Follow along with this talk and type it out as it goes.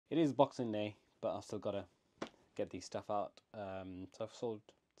It is Boxing Day, but I've still got to get these stuff out. So I've sold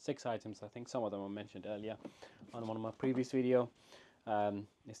 6 items. I think some of them were mentioned earlier on one of my previous video.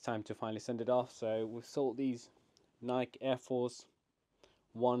 It's time to finally send it off. So we've sold these Nike Air Force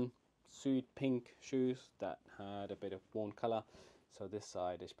 1 suede pink shoes that had a bit of worn color. So this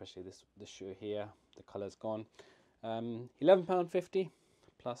side, especially this shoe here, the color's gone. £11.50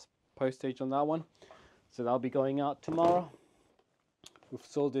 plus postage on that one. So that'll be going out tomorrow. We've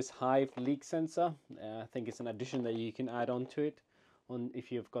sold this Hive leak sensor. I think it's an addition that you can add on to it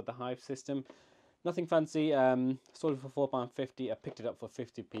if you've got the Hive system. Nothing fancy. Sold it for £4.50. I picked it up for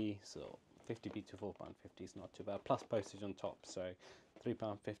 50p, so 50p to £4.50 is not too bad, plus postage on top, so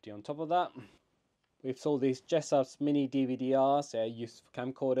 £3.50 on top of that. We've sold these Jessup's mini DVDRs. They're used for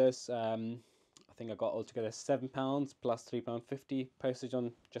camcorders. I think I got altogether £7 plus £3.50 postage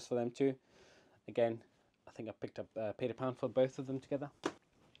on just for them too. Again, I think I paid £1 for both of them together.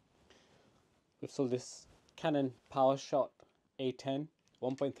 We've sold this Canon PowerShot A10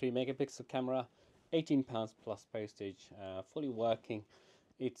 1.3 megapixel camera, £18 plus postage, fully working.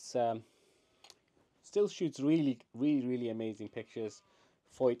 It's still shoots really amazing pictures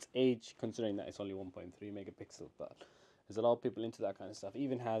for its age, considering that it's only 1.3 megapixel, but there's a lot of people into that kind of stuff.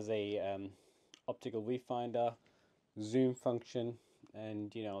 Even has a optical viewfinder, zoom function,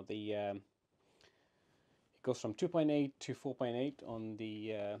 and you know the it goes from 2.8 to 4.8 on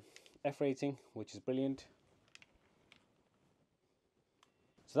the F rating, which is brilliant.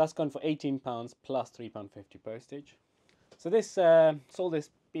 So that's gone for £18 plus £3.50 postage. So this sold this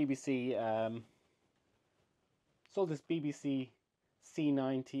BBC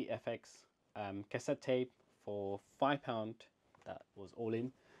C90 FX cassette tape for £5. That was all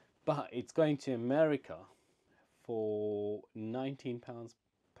in, but it's going to America for £19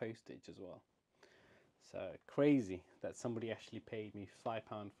 postage as well. So crazy that somebody actually paid me £5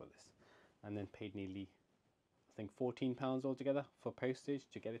 for this, and then paid nearly, I think, £14 altogether for postage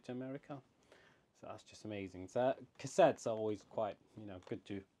to get it to America. So that's just amazing. So cassettes are always quite, you know, good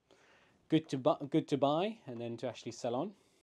to buy and then to actually sell on.